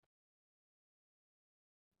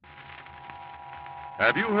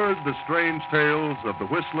Have you heard the strange tales of the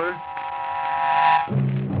Whistler?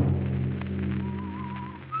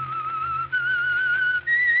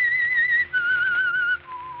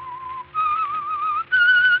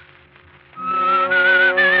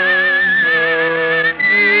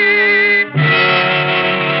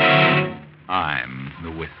 I'm the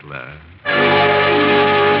Whistler.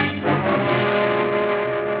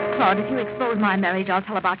 Claude, if you expose my marriage, I'll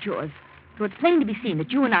tell about yours. So it's plain to be seen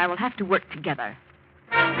that you and I will have to work together.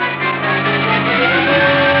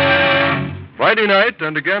 Friday night,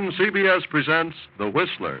 and again, CBS presents The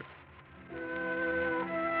Whistler.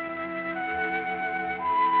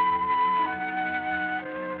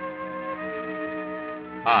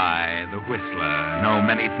 I, the Whistler, know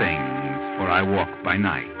many things, for I walk by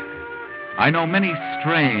night. I know many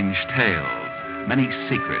strange tales, many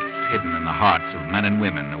secrets hidden in the hearts of men and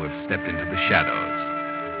women who have stepped into the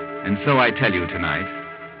shadows. And so I tell you tonight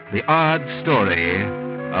the odd story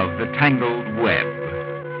of the Tangled Web.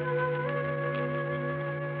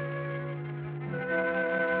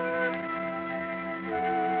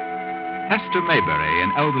 Hester Mayberry,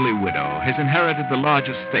 an elderly widow, has inherited the large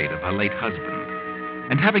estate of her late husband.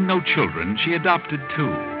 And having no children, she adopted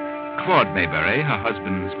two. Claude Mayberry, her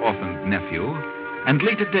husband's orphaned nephew, and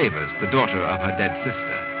Leta Davis, the daughter of her dead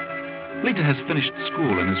sister. Leta has finished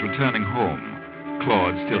school and is returning home.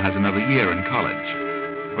 Claude still has another year in college.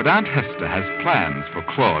 But Aunt Hester has plans for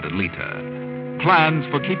Claude and Leta. Plans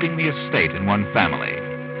for keeping the estate in one family.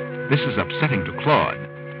 This is upsetting to Claude,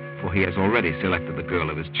 for he has already selected the girl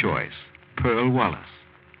of his choice, Pearl Wallace.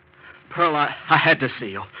 Pearl, I had to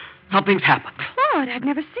see you. Something's happened. Claude, I've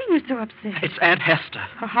never seen you so upset. It's Aunt Hester.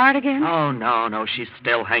 Her heart again? Oh, no, she's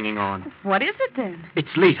still hanging on. What is it then?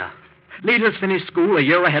 It's Leta. Leta's finished school a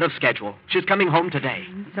year ahead of schedule. She's coming home today.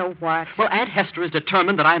 So what? Well, Aunt Hester is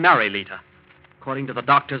determined that I marry Leta. According to the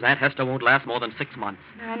doctors, Aunt Hester won't last more than 6 months.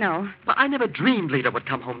 I know. But I never dreamed Leta would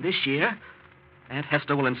come home this year. Aunt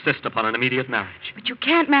Hester will insist upon an immediate marriage. But you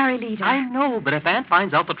can't marry Leta. I know, but if Aunt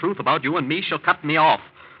finds out the truth about you and me, she'll cut me off.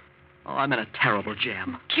 Oh, I'm in a terrible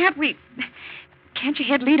jam. Can't you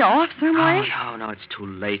head Leta off some way? Oh, no, it's too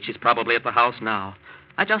late. She's probably at the house now.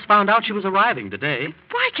 I just found out she was arriving today.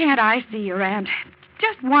 Why can't I see your aunt?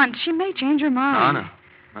 Just once. She may change her mind. Oh, no.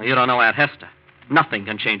 No, you don't know Aunt Hester. Nothing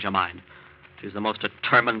can change her mind. She's the most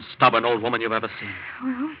determined, stubborn old woman you've ever seen.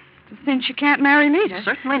 Well, since you can't marry Leta.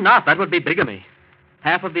 Certainly not. That would be bigamy.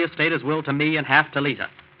 Half of the estate is willed to me and half to Leta.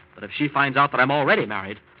 But if she finds out that I'm already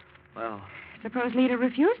married, well... Suppose Leta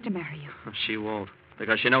refused to marry you. She won't,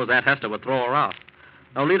 because she knows Aunt Hester would throw her out.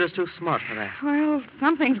 No, Leta's too smart for that. Well,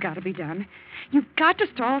 something's got to be done. You've got to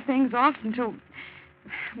stall things off until...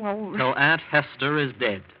 Well... Till Aunt Hester is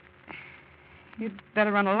dead. You'd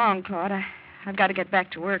better run along, Claude. I've got to get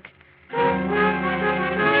back to work.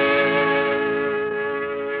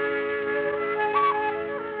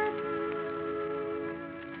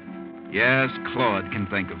 Yes, Claude can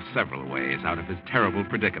think of several ways out of his terrible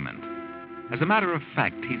predicament. As a matter of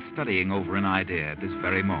fact, he's studying over an idea at this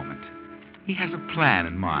very moment. He has a plan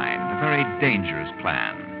in mind, a very dangerous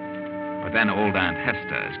plan. But then old Aunt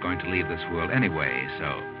Hester is going to leave this world anyway,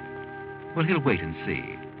 so... Well, he'll wait and see.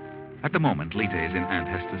 At the moment, Leta is in Aunt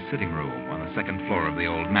Hester's sitting room on the second floor of the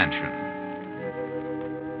old mansion.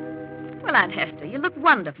 Well, Aunt Hester, you look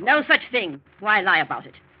wonderful. No such thing. Why lie about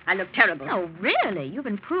it? I look terrible. Oh, really? You've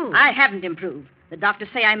improved. I haven't improved. The doctors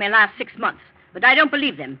say I may last 6 months, but I don't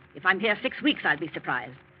believe them. If I'm here 6 weeks, I'll be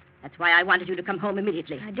surprised. That's why I wanted you to come home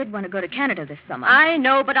immediately. I did want to go to Canada this summer. I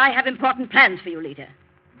know, but I have important plans for you, Leta.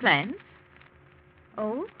 Plans?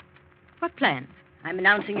 Oh? What plans? I'm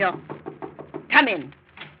announcing your... Come in.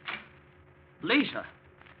 Leta?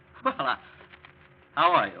 Well,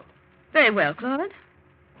 how are you? Very well, Claude.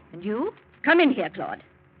 And you? Come in here, Claude,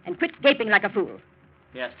 and quit gaping like a fool.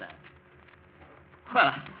 Yes, Dad.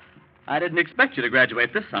 Well, I didn't expect you to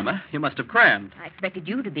graduate this summer. You must have crammed. I expected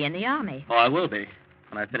you to be in the Army. Oh, I will be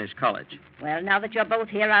when I finish college. Well, now that you're both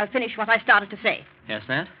here, I'll finish what I started to say. Yes,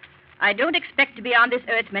 Aunt? I don't expect to be on this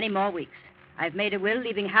earth many more weeks. I've made a will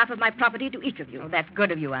leaving half of my property to each of you. Oh, that's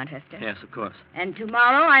good of you, Aunt Hester. Yes, of course. And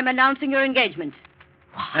tomorrow I'm announcing your engagement.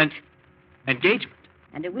 What? Engagement?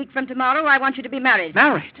 And a week from tomorrow, I want you to be married.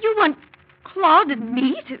 Married? You want Claude and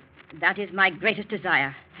me to... That is my greatest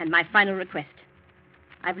desire and my final request.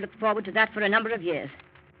 I've looked forward to that for a number of years,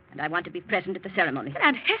 and I want to be present at the ceremony. But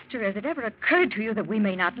Aunt Hester, has it ever occurred to you that we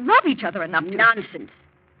may not love each other enough to... Nonsense.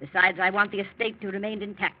 Besides, I want the estate to remain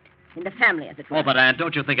intact, in the family, as it were. Oh, but, Aunt,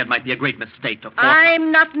 don't you think it might be a great mistake to force... I'm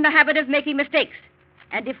not in the habit of making mistakes.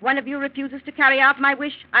 And if one of you refuses to carry out my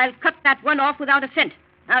wish, I'll cut that one off without a cent.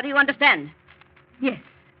 Now, do you understand? Yes.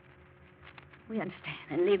 We understand.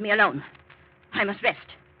 Then leave me alone. I must rest.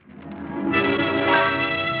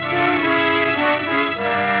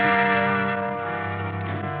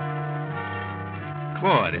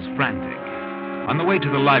 Claude is frantic. On the way to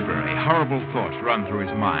the library, horrible thoughts run through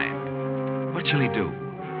his mind. What shall he do?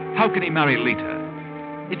 How can he marry Leta?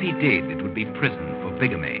 If he did, it would be prison for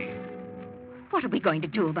bigamy. What are we going to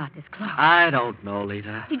do about this, Claude? I don't know,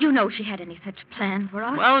 Leta. Did you know she had any such plan for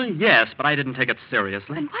us? Well, yes, but I didn't take it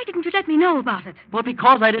seriously. Then why didn't you let me know about it? Well,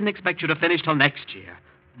 because I didn't expect you to finish till next year.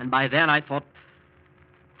 And by then I thought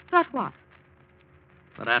Thought what?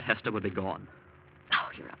 that Aunt Hester would be gone. Oh,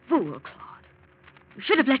 you're a fool, Claude. You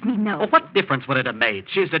should have let me know. Well, what difference would it have made?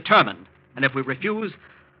 She's determined. And if we refuse...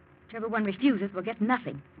 Whichever one refuses will get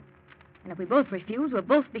nothing. And if we both refuse, we'll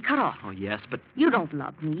both be cut off. Oh, yes, but... You don't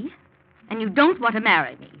love me. And you don't want to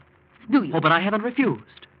marry me. Do you? Oh, but I haven't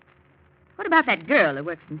refused. What about that girl who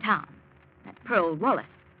works in town? That Pearl Wallace.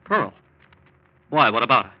 Pearl? Why, what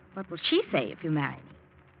about her? What will she say if you marry me?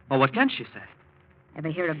 Well, what can she say? Ever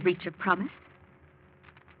hear of breach of promise?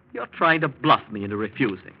 You're trying to bluff me into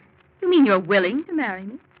refusing. You mean you're willing to marry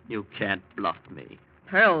me? You can't bluff me.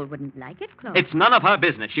 Pearl wouldn't like it, Claude. It's none of her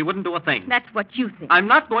business. She wouldn't do a thing. That's what you think. I'm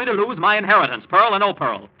not going to lose my inheritance, Pearl or no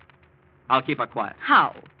Pearl. I'll keep her quiet.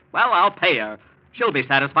 How? Well, I'll pay her. She'll be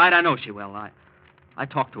satisfied. I know she will. I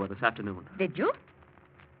talked to her this afternoon. Did you?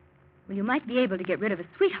 Well, you might be able to get rid of a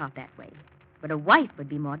sweetheart that way. But a wife would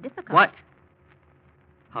be more difficult. What?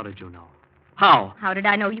 How did you know? How? How did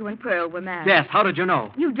I know you and Pearl were married? Yes, how did you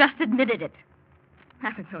know? You just admitted it. I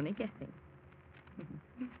was only guessing.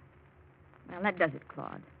 Well, that does it,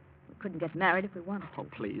 Claude. We couldn't get married if we wanted to. Oh,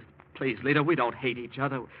 please. Please, Leta, we don't hate each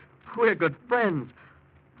other. We're good friends.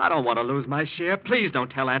 I don't want to lose my share. Please don't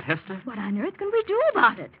tell Aunt Hester. What on earth can we do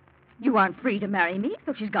about it? You aren't free to marry me,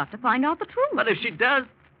 so she's got to find out the truth. But if she does,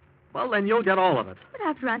 well, then you'll get all of it. But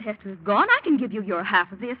after Aunt Hester is gone, I can give you your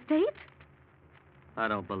half of the estate. I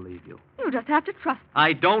don't believe you. You just have to trust me.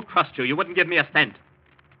 I don't trust you. You wouldn't give me a cent.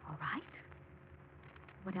 All right.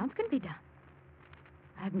 What else can be done?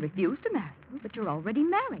 I haven't refused to marry you, but you're already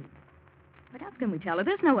married. What else can we tell her?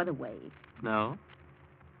 There's no other way. No.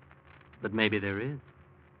 But maybe there is.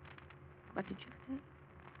 What did you say?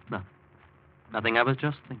 No. Nothing. I was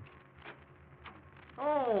just thinking.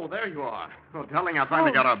 Oh, there you are. Oh, darling, I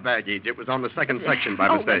finally got our baggage. It was on the second section by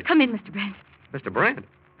Well, mistake. come in, Mr. Brent. Mr. Brandt?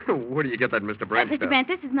 Where do you get that Mr. Brandt Mr. stuff? Brent,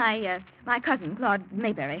 this is my cousin, Claude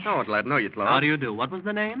Mayberry. Oh, glad to know you, Claude. How do you do? What was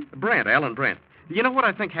the name? Brandt, Alan Brandt. You know what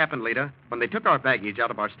I think happened, Leta? When they took our baggage out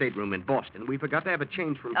of our stateroom in Boston, we forgot to have a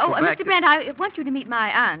change from Quebec. Mr. Brent, I want you to meet my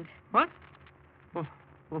aunt. What? Well,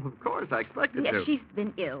 of course, I expected Yes, to. she's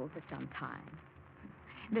been ill for some time.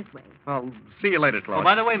 This way. I'll see you later, Claude. Oh,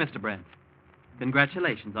 by the way, Mr. Brent,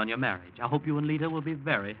 congratulations on your marriage. I hope you and Leta will be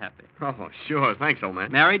very happy. Oh, sure. Thanks, old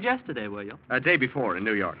man. Married yesterday, were you? A day before in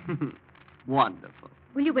New York. Wonderful.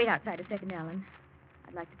 Will you wait outside a second, Alan?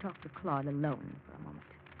 I'd like to talk to Claude alone for a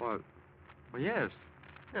moment. Well, yes.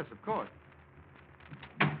 Yes, of course.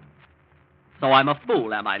 So I'm a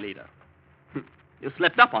fool, am I, Leta? You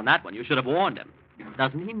slipped up on that one. You should have warned him.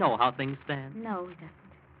 Doesn't he know how things stand? No, he doesn't.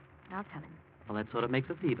 I'll tell him. Well, that sort of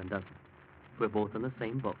makes us even, doesn't it? We're both in the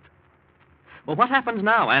same boat. Well, what happens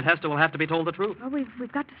now? Aunt Hester will have to be told the truth. Well,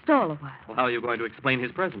 we've got to stall a while. Well, how are you going to explain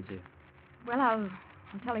his presence here? Well, I'll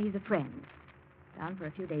tell her he's a friend. Down for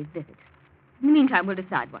a few days' visit. In the meantime, we'll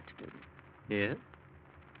decide what to do. Yes?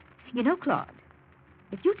 You know, Claude,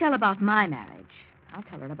 if you tell about my marriage, I'll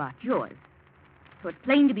tell her about yours. So it's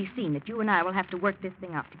plain to be seen that you and I will have to work this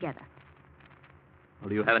thing out together. Well,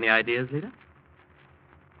 do you have any ideas, Leta?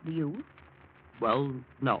 Do you? Well,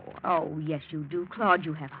 no. Oh, yes, you do. Claude,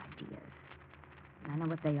 you have ideas. And I know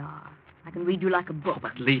what they are. I can read you like a book. Oh,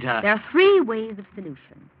 but Leta... There are 3 ways of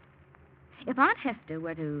solution. If Aunt Hester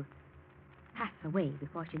were to pass away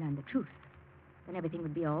before she learned the truth, then everything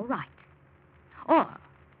would be all right. Or,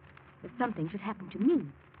 if something should happen to me,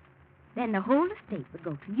 then the whole estate would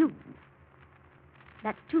go to you.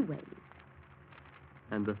 That's 2 ways.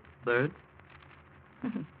 And the third?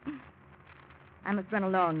 I must run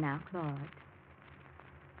along now, Claude.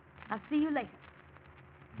 I'll see you later.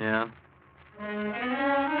 Yeah?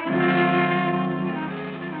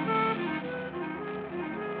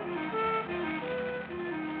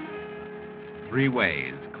 Three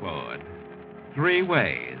ways, Claude. 3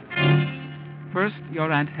 ways. First,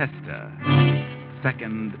 your Aunt Hester.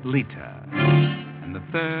 Second, Leta. And the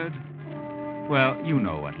third, well, you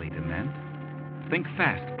know what Leta meant. Think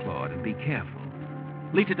fast, Claude, and be careful.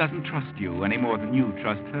 Leta doesn't trust you any more than you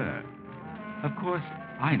trust her. Of course,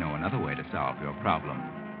 I know another way to solve your problem,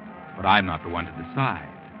 but I'm not the one to decide.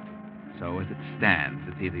 So as it stands,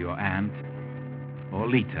 it's either your aunt, or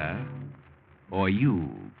Leta, or you,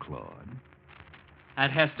 Claude.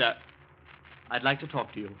 Aunt Hester, I'd like to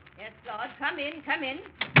talk to you. Yes, Claude, come in, come in.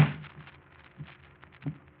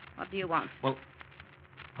 What do you want? Well,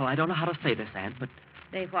 I don't know how to say this, Aunt, but...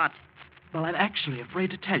 Say what? Well, I'm actually afraid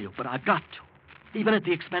to tell you, but I've got to. Even at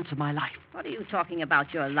the expense of my life. What are you talking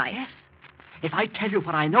about, your life? Yes. If I tell you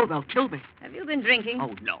what I know, they'll kill me. Have you been drinking?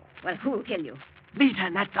 Oh, no. Well, who'll kill you? Leta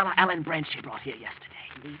and that fella Alan Brent she brought here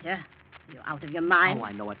yesterday. Leta? You're out of your mind. Oh,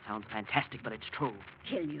 I know it sounds fantastic, but it's true.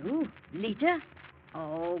 Kill you? Leta?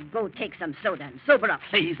 Oh, go take some soda and sober up.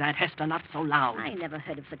 Please, Aunt Hester, not so loud. I never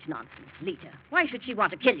heard of such nonsense. Leta, why should she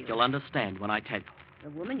want to kill you? You'll understand when I tell you. The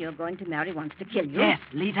woman you're going to marry wants to kill you? Yes,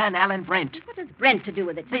 Leta and Alan Brent. What has Brent to do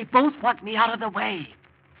with it? They both want me out of the way.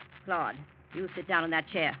 Claude, you sit down in that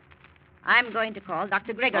chair. I'm going to call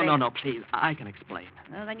Dr. Gregory. No, please. I can explain.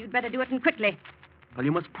 Well, then you'd better do it and quickly. Well,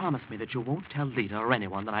 you must promise me that you won't tell Leta or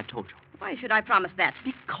anyone that I told you. Why should I promise that?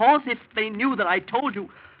 Because if they knew that I told you,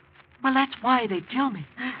 well, that's why they'd kill me.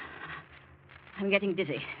 I'm getting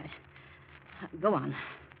dizzy. Go on.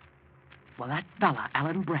 Well, that fella,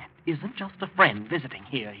 Alan Brent, isn't just a friend visiting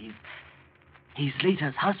here. He's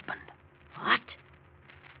Leta's husband. What?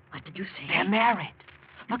 What did you say? They're married.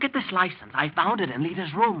 Look at this license. I found it in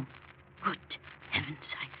Leta's room. Good heavens.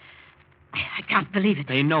 I can't believe it.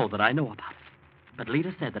 They know that I know about it. But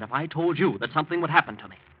Leta said that if I told you, that something would happen to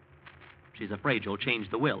me. She's afraid you'll change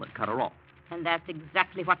the will and cut her off. And that's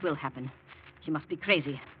exactly what will happen. She must be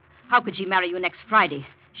crazy. How could she marry you next Friday?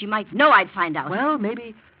 She might know I'd find out. Well,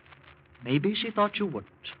 maybe she thought you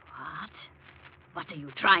wouldn't. What? What are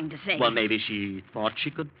you trying to say? Well, maybe she thought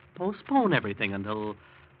she could postpone everything until...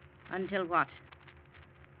 Until what?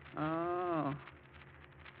 Oh.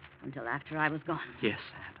 Until after I was gone. Yes,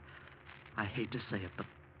 Aunt. I hate to say it, but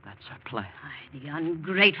that's her plan. The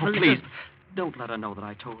ungrateful Oh, little... please, don't let her know that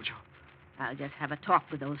I told you. I'll just have a talk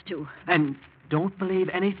with those two. And don't believe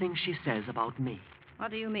anything she says about me. What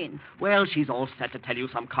do you mean? Well, she's all set to tell you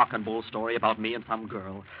some cock and bull story about me and some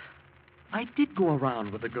girl. I did go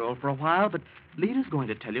around with the girl for a while, but Leta's going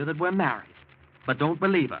to tell you that we're married. But don't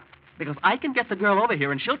believe her, because I can get the girl over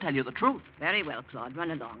here and she'll tell you the truth. Very well, Claude. Run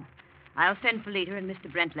along. I'll send for Leta and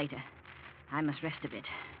Mr. Brent later. I must rest a bit.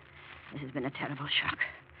 This has been a terrible shock.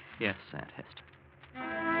 Yes, Aunt Hester.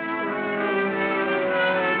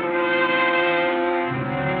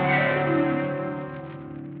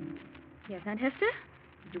 Yes, Aunt Hester?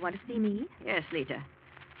 Did you want to see me? Yes, Leta.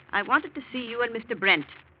 I wanted to see you and Mr. Brent.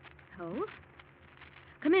 Oh?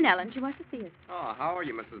 Come in, Ellen. She wants to see us. Oh, how are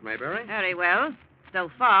you, Mrs. Mayberry? Very well. So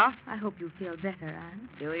far. I hope you feel better, Anne.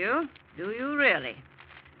 Do you? Do you really?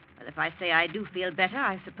 Well, if I say I do feel better,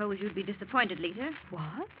 I suppose you'd be disappointed, Leta.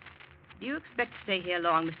 What? Do you expect to stay here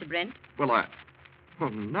long, Mr. Brent? Well, Oh,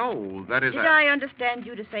 no, that is... Did I understand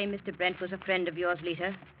you to say Mr. Brent was a friend of yours,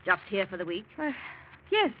 Leta? Just here for the week?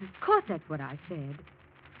 Yes, of course that's what I said.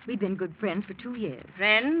 We've been good friends for 2 years.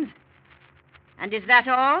 Friends? And is that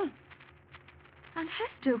all? Aunt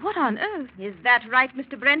Hester, what on earth? Is that right,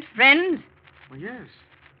 Mr. Brent? Friends? Well, yes.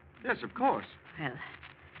 Yes, of course. Well,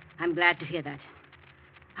 I'm glad to hear that.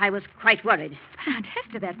 I was quite worried. But, Aunt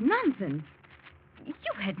Hester, that's nonsense. You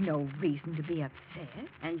had no reason to be upset.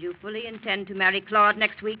 And you fully intend to marry Claude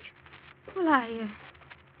next week? Well, as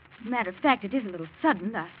a matter of fact, it is a little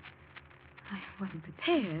sudden. I wasn't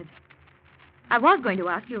prepared. I was going to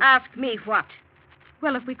ask you... Ask me what?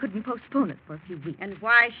 Well, if we couldn't postpone it for a few weeks. And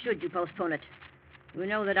why should you postpone it? You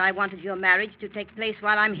know that I wanted your marriage to take place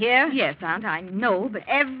while I'm here? Yes, Aunt, I know, but...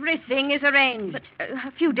 Everything is arranged. But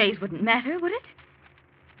a few days wouldn't matter, would it?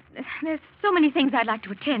 There's so many things I'd like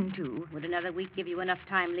to attend to. Would another week give you enough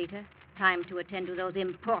time, Leta? Time to attend to those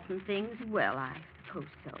important things? Well, I suppose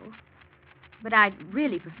so. But I'd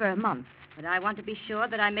really prefer a month. But I want to be sure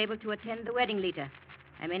that I'm able to attend the wedding, Leta.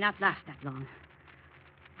 I may not last that long.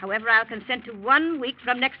 However, I'll consent to 1 week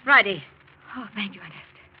from next Friday. Oh, thank you, Aunt Hester.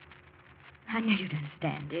 I knew you'd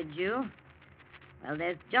understand. Did you? Well,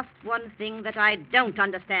 there's just one thing that I don't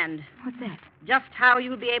understand. What's that? Just how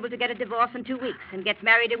you'll be able to get a divorce in 2 weeks and get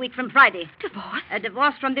married a week from Friday. Divorce? A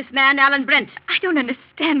divorce from this man, Alan Brent. I don't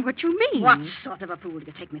understand what you mean. What sort of a fool do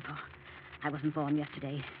you take me for? I wasn't born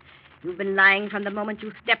yesterday. You've been lying from the moment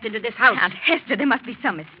you stepped into this house. Aunt Hester, there must be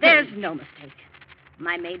some mistake. There's no mistake.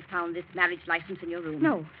 My maid found this marriage license in your room.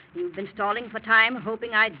 No. You've been stalling for time,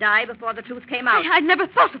 hoping I'd die before the truth came out. I'd never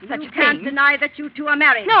thought of such a thing. You can't deny that you two are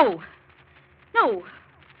married. No. No.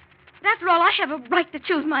 But after all, I have a right to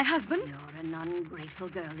choose my husband. You're an ungrateful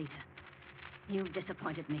girl, Leta. You've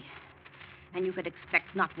disappointed me. And you could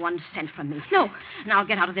expect not 1 cent from me. No. Now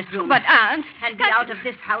get out of this room. But, Aunt... And be out of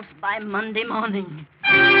this house by Monday morning.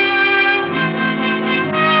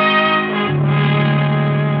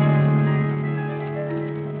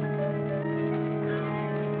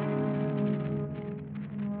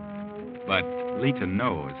 Leta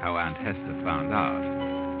knows how Aunt Hester found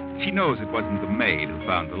out. She knows it wasn't the maid who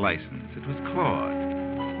found the license. It was Claude.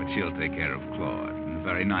 But she'll take care of Claude, and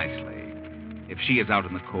very nicely. If she is out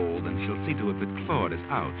in the cold, then she'll see to it that Claude is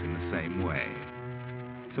out in the same way.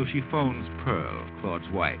 So she phones Pearl, Claude's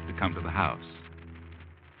wife, to come to the house.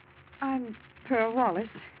 I'm Pearl Wallace.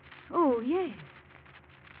 Oh, yes.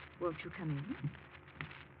 Won't you come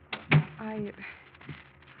in? I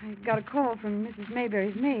got a call from Mrs.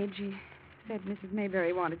 Mayberry's maid. She said Mrs.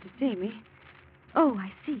 Mayberry wanted to see me. Oh,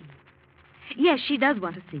 I see. Yes, she does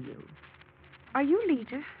want to see you. Are you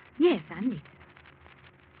Leta? Yes, I'm Leta.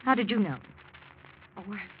 How did you know? Oh,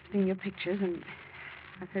 I've seen your pictures, and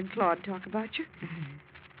I've heard Claude talk about you. Mm-hmm.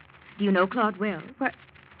 Do you know Claude well? What?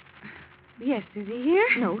 Yes, is he here?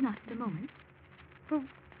 No, not at the moment. Well,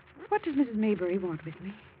 what does Mrs. Mayberry want with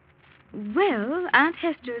me? Well, Aunt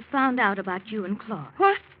Hester has found out about you and Claude.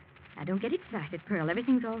 What? Now, don't get excited, Pearl.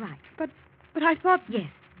 Everything's all right. But I thought...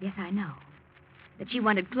 Yes, I know. That she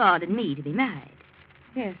wanted Claude and me to be married.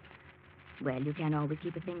 Yes. Well, you can't always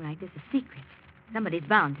keep a thing like this a secret. Somebody's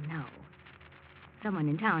bound to know. Someone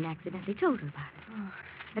in town accidentally told her about it. Oh.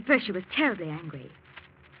 At first, she was terribly angry.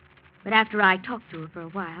 But after I talked to her for a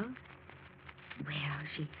while, well,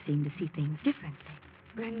 she seemed to see things differently.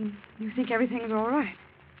 Then you think everything's all right?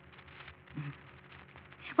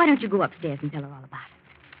 Why don't you go upstairs and tell her all about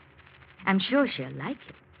it? I'm sure she'll like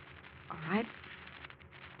you. All right.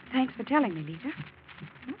 Thanks for telling me, Leta.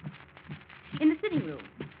 In the sitting room.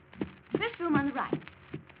 First room on the right.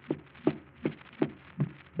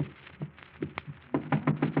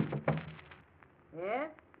 Yes?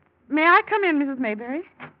 May I come in, Mrs. Mayberry?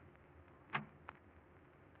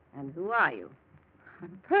 And who are you?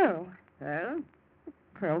 I'm Pearl. Pearl?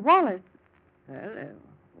 Pearl Wallace. Pearl,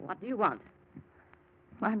 what do you want?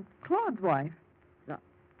 I'm Claude's wife.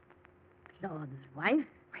 Claude's wife?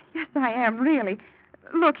 Yes, I am, really.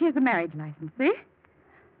 Look, here's the marriage license, see?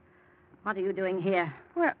 What are you doing here?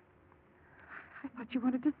 Well, I thought you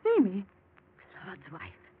wanted to see me. Claude's wife.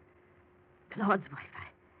 Claude's wife.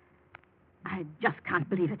 I just can't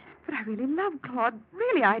believe it. But I really love Claude.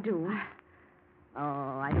 Really, I do.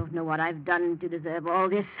 Oh, I don't know what I've done to deserve all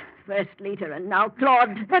this. First Leta and now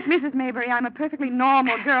Claude. But, Mrs. Mayberry, I'm a perfectly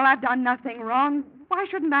normal girl. I've done nothing wrong. Why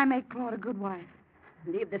shouldn't I make Claude a good wife?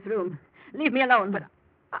 Leave this room. Leave me alone. But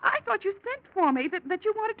I thought you sent for me, that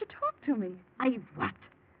you wanted to talk to me. I what?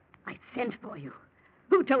 I sent for you.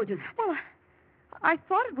 Who told you that? Well, I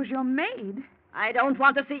thought it was your maid. I don't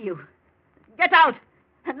want to see you. Get out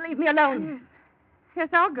and leave me alone. Yes,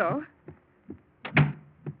 I'll go.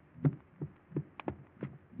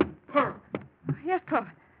 Pearl! Yes, Claude.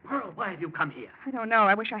 Pearl, why have you come here? I don't know.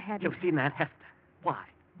 I wish I hadn't. You've seen Aunt Hester. Why?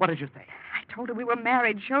 What did you say? I told her we were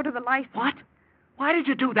married. Showed her the license. What? Why did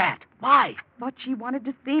you do that? Why? Thought she wanted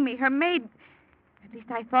to see me. Her maid... At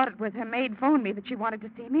least I thought it was her maid phoned me that she wanted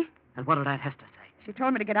to see me. And what did Aunt Hester say? She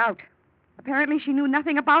told me to get out. Apparently she knew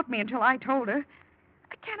nothing about me until I told her.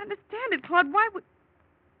 I can't understand it, Claude. Why would...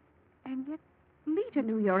 And yet Leta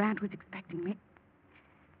knew your aunt was expecting me.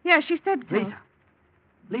 Yeah, she said so. Leta?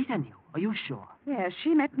 Leta knew. Are you sure? Yeah,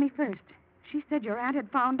 she met me first. She said your aunt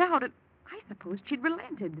had found out, and I supposed she'd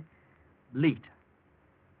relented. Leta.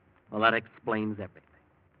 Well, that explains everything.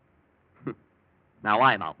 Now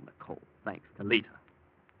I'm out in the cold, thanks to Leta.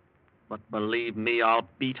 But believe me, I'll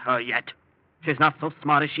beat her yet. She's not so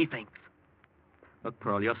smart as she thinks. Look,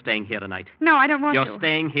 Pearl, you're staying here tonight. No, I don't want to. You're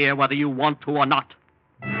staying here whether you want to or not.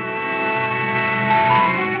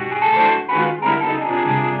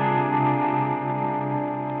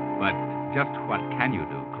 But just what can you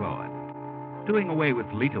do, Claude? Doing away with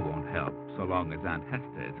Leta won't help so long as Aunt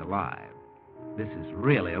Hester is alive. This is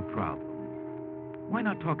really a problem. Why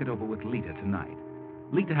not talk it over with Leta tonight?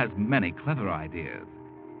 Leta has many clever ideas.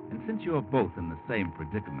 And since you're both in the same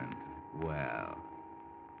predicament, well...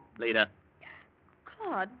 Leta,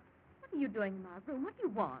 Claude, what are you doing in my room? What do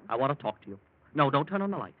you want? I want to talk to you. No, don't turn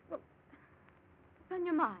on the light. What's on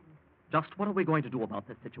your mind? Just what are we going to do about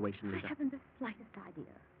this situation, Leta? I haven't the slightest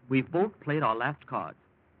idea. We've both played our last cards.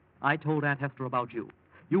 I told Aunt Hester about you.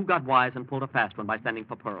 You got wise and pulled a fast one by sending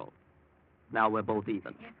for Pearl. Now we're both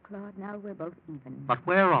even. Yes, Claude, now we're both even. But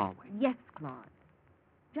where are we? Yes, Claude.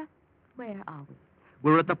 Just where are we?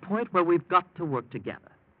 We're at the point where we've got to work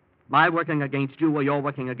together. My working against you or your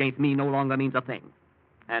working against me no longer means a thing.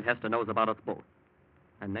 Aunt Hester knows about us both.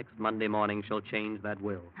 And next Monday morning she'll change that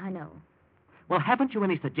will. I know. Well, haven't you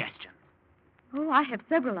any suggestions? Oh, I have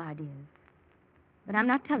several ideas. But I'm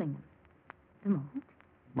not telling them. At the moment.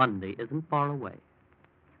 Monday isn't far away.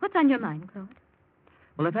 What's on your mind, Claude?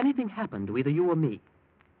 Well, if anything happened to either you or me,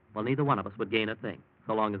 well, neither one of us would gain a thing,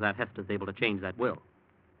 so long as Aunt Hester's able to change that will.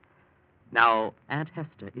 Now, Aunt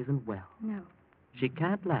Hester isn't well. No. She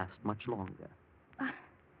can't last much longer. I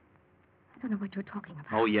don't know what you're talking about.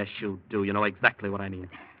 Oh, yes, you do. You know exactly what I mean.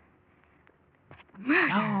 Murder.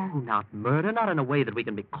 No, not murder, not in a way that we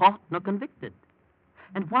can be caught nor convicted.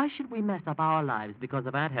 And why should we mess up our lives because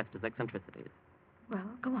of Aunt Hester's eccentricities? Well,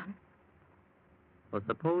 go on. Well,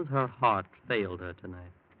 suppose her heart failed her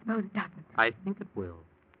tonight. Suppose it doesn't. I think it will.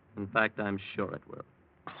 In fact, I'm sure it will.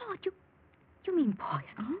 Claude, you mean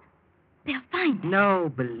poison? They'll find it.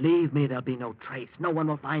 No, believe me, there'll be no trace. No one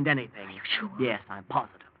will find anything. Are you sure? Yes, I'm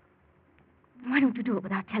positive. Why don't you do it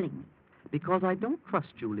without telling me? Because I don't trust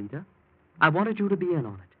you, Lita. I wanted you to be in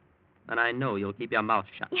on it. And I know you'll keep your mouth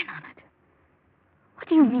shut. In on it? What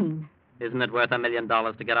do you mean? Isn't it worth $1 million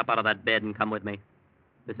to get up out of that bed and come with me?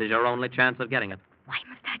 This is your only chance of getting it. Why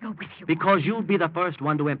must I go with you? Because you'll be the first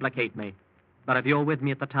one to implicate me. But if you're with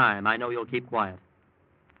me at the time, I know you'll keep quiet.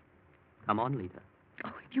 Come on, Lita.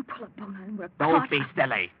 Oh, if you pull a boner and we're Don't caught... be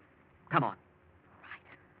silly. Come on. Right.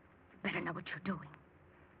 You better know what you're doing.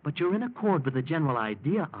 But you're in accord with the general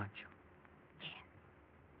idea, aren't you?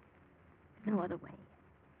 No other way.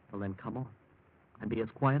 Well, then come on. And be as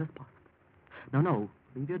quiet as possible. No,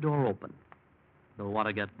 leave your door open. You'll want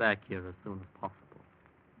to get back here as soon as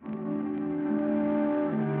possible.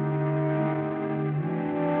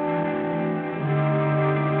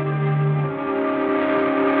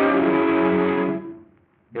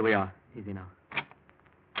 Here we are. Easy now.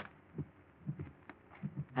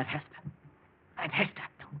 Aunt Hester. Aunt Hester.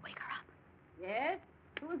 Don't wake her up. Yes?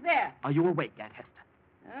 Who's there? Are you awake, Aunt Hester?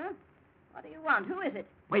 Huh? What do you want? Who is it?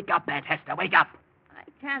 Wake up, Aunt Hester. Wake up. I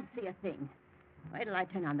can't see a thing. Wait till I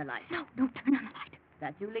turn on the light. No, don't turn on the light.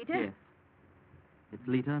 That you, Lita? Yes. It's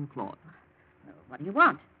Lita and Claude. Oh, what do you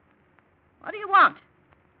want? What do you want?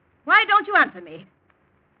 Why don't you answer me?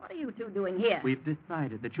 What are you two doing here? We've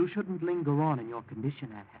decided that you shouldn't linger on in your condition,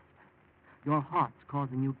 Aunt Hester. Your heart's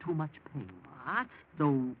causing you too much pain. What?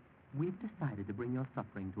 So we've decided to bring your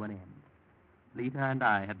suffering to an end. Lita and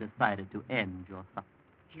I have decided to end your suffering.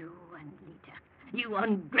 You and Lita. You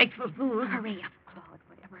ungrateful fool. Hurry up, Claude,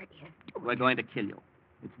 whatever it is. Do We're going to kill you.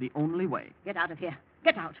 It's the only way. Get out of here.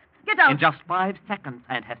 Get out. Get out. In just 5 seconds,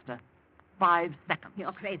 Aunt Hester. 5 seconds.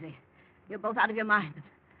 You're crazy. You're both out of your minds.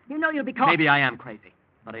 You know you'll be caught. Maybe I am crazy.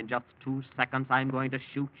 But in just 2 seconds, I'm going to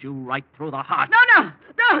shoot you right through the heart. No,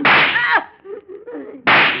 don't. Ah!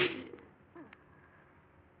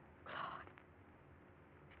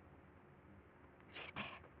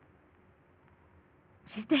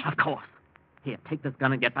 She's dead. Of course. Here, take this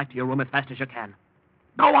gun and get back to your room as fast as you can.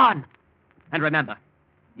 Go on! And remember,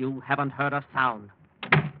 you haven't heard a sound.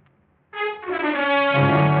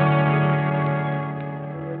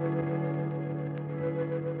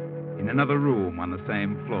 In another room on the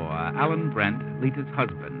same floor, Alan Brent, Lita's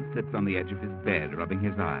husband, sits on the edge of his bed, rubbing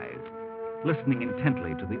his eyes, listening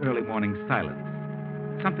intently to the early morning silence.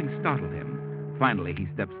 Something startled him. Finally, he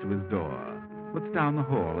steps to his door, looks down the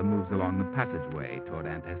hall, and moves along the passageway toward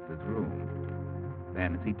Aunt Hester's room.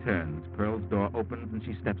 Then, as he turns, Pearl's door opens and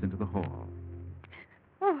she steps into the hall.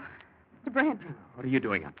 Oh, Mr. Brent, What are you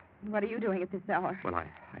doing up? what are you doing at this hour? Well, I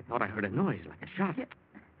thought I heard a noise like a shot. Yeah.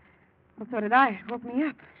 Well, so did I. It woke me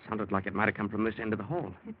up. Sounded like it might have come from this end of the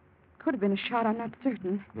hall. Could have been a shot, I'm not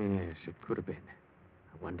certain. Yes, it could have been.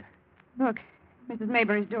 I wonder. Look, Mrs.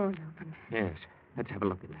 Maybury's door's open. Yes, let's have a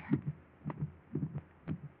look in there.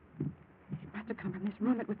 She must have come from this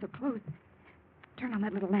room. It was so close. Turn on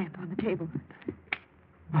that little lamp on the table.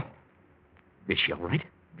 Oh, is she all right?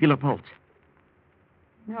 Feel her pulse.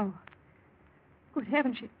 No. Good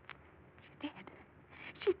heavens, she's dead.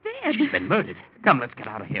 She's dead. She's been murdered. Come, let's get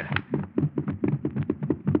out of here.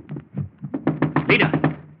 Lita!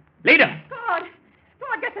 Lita! God!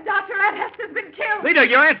 God, get the doctor. Aunt Hester's been killed. Lita,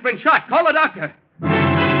 your aunt's been shot. Call the doctor.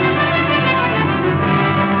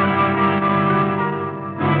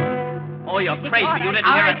 Oh, you're crazy. You didn't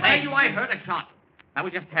hear a thing. I tell you I heard a shot. I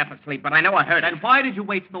was just half asleep, but I know I heard it. And why did you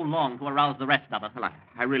wait so long to arouse the rest of us? Well,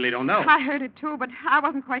 I really don't know. I heard it, too, but I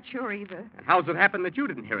wasn't quite sure either. And how's it happen that you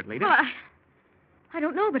didn't hear it, Lita? Well, I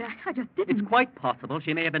don't know, but I just didn't. It's quite possible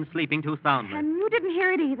she may have been sleeping too soundly. And you didn't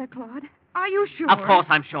hear it either, Claude. Are you sure? Of course,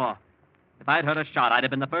 I'm sure. If I'd heard a shot, I'd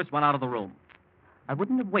have been the first one out of the room. I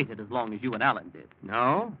wouldn't have waited as long as you and Alan did.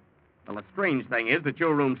 No? Well, the strange thing is that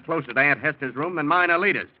your room's closer to Aunt Hester's room than mine or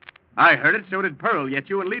Lita's. I heard it, so did Pearl, yet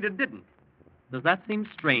you and Lita didn't. Does that seem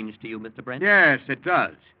strange to you, Mr. Brent? Yes, it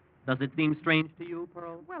does. Does it seem strange to you,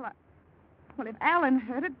 Pearl? Well, if Alan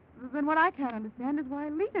heard it, then what I can't understand is why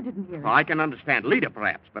Lita didn't hear it. Well, I can understand Lita,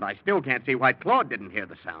 perhaps, but I still can't see why Claude didn't hear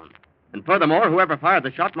the sound. And furthermore, whoever fired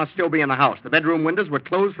the shot must still be in the house. The bedroom windows were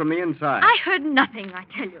closed from the inside. I heard nothing, I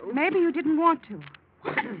tell you. Maybe you didn't want to.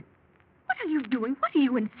 What are you doing? What are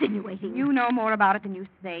you insinuating? You know more about it than you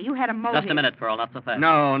say. You had a motive. Just a minute, Pearl, not so fast.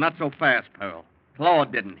 No, not so fast, Pearl.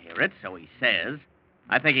 Claude didn't hear it, so he says.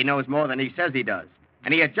 I think he knows more than he says he does.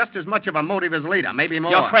 And he had just as much of a motive as Leta, maybe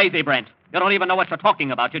more. You're crazy, Brent. You don't even know what you're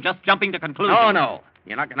talking about. You're just jumping to conclusions. Oh, no.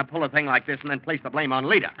 You're not going to pull a thing like this and then place the blame on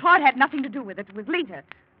Leta. Claude had nothing to do with it. It was Leta.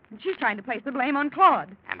 And she's trying to place the blame on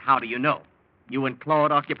Claude. And how do you know? You and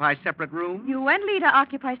Claude occupy separate rooms? You and Leta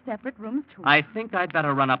occupy separate rooms, too. I think I'd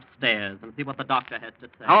better run upstairs and see what the doctor has to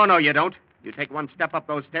say. Oh, no, you don't. You take one step up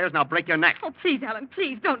those stairs and I'll break your neck. Oh, please, Ellen,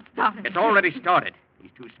 please, don't stop him. It's already started.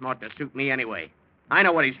 He's too smart to suit me anyway. I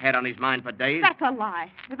know what he's had on his mind for days. That's a lie.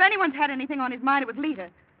 If anyone's had anything on his mind, it was Leta.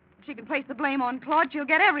 If she can place the blame on Claude, she'll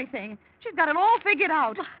get everything. She's got it all figured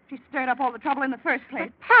out. She stirred up all the trouble in the first place.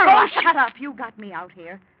 Pearl, Oh, shut up. You got me out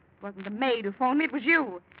here. It wasn't the maid who phoned me, it was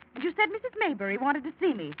you. And you said Mrs. Maybury wanted to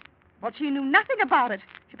see me. Well, she knew nothing about it.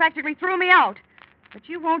 She practically threw me out. But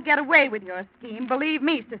you won't get away with your scheme, believe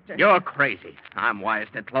me, sister. You're crazy. I'm wise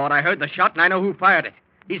to Claude. I heard the shot and I know who fired it.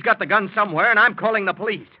 He's got the gun somewhere and I'm calling the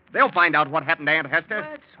police. They'll find out what happened to Aunt Hester.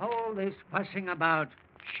 What's all this fussing about?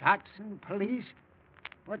 Shots and police?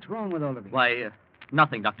 What's wrong with all of you? Why,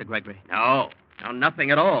 nothing, Dr. Gregory. No,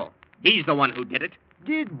 nothing at all. He's the one who did it.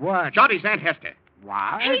 Did what? Shot his Aunt Hester.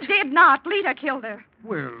 What? He did not. Leta killed her.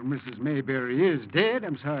 Well, Mrs. Mayberry is dead,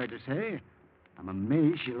 I'm sorry to say. I'm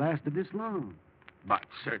amazed she lasted this long. But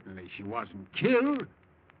certainly she wasn't killed.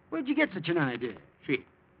 Where'd you get such an idea? She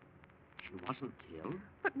wasn't killed?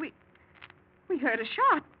 But we heard a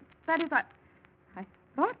shot. That is, I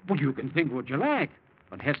thought... Well, you can think what you like.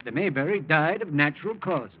 But Hester Mayberry died of natural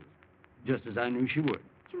causes, just as I knew she would.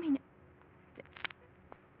 You mean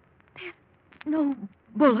there's no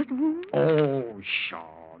bullet wound? Oh, Shaw,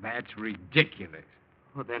 that's ridiculous.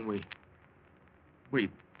 Well, then we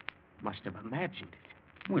must have imagined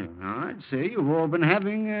it. Well, now, I'd say you've all been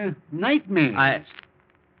having nightmares.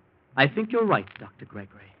 I think you're right, Dr.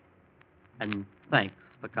 Gregory. And thanks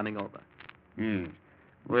for coming over. Yes.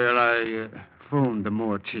 Well, I phoned the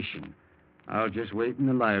mortician. I'll just wait in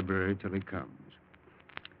the library till he comes.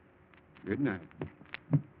 Good night.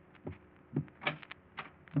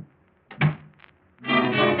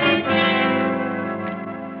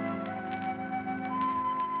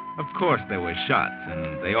 Of course there were shots,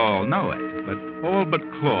 and they all know it. But all but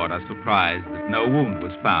Claude are surprised that no wound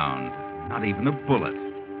was found, not even a bullet.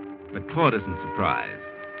 But Claude isn't surprised,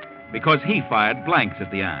 because he fired blanks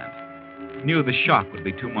at the aunt. Knew the shock would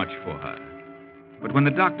be too much for her. But when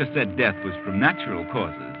the doctor said death was from natural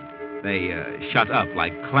causes, they shut up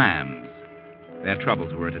like clams. Their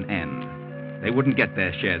troubles were at an end. They wouldn't get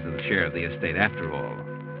their share of the estate after all.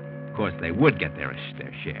 Of course, they would get their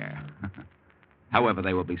share. However,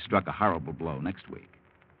 they will be struck a horrible blow next week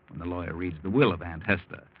when the lawyer reads the will of Aunt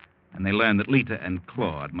Hester, and they learn that Leta and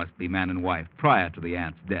Claude must be man and wife prior to the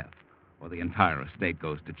aunt's death, or the entire estate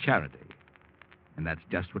goes to charity. And that's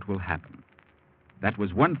just what will happen. That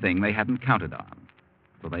was one thing they hadn't counted on.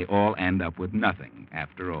 So they all end up with nothing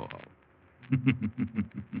after all.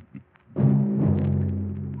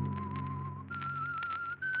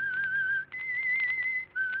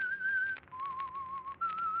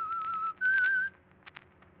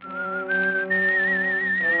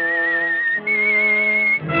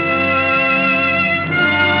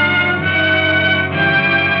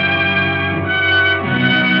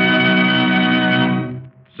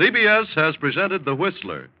 CBS has presented The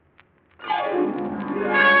Whistler.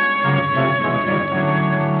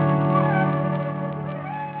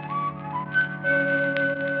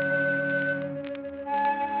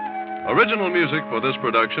 Original music for this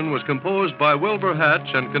production was composed by Wilbur Hatch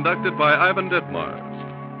and conducted by Ivan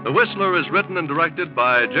Ditmars. The Whistler is written and directed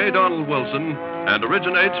by J. Donald Wilson and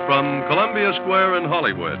originates from Columbia Square in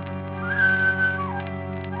Hollywood.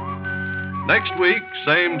 Next week,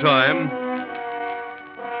 same time,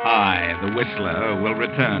 I, the Whistler, will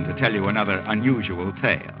return to tell you another unusual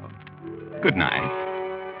tale. Good night.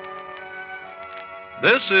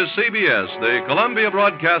 this is CBS, the Columbia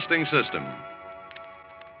Broadcasting System.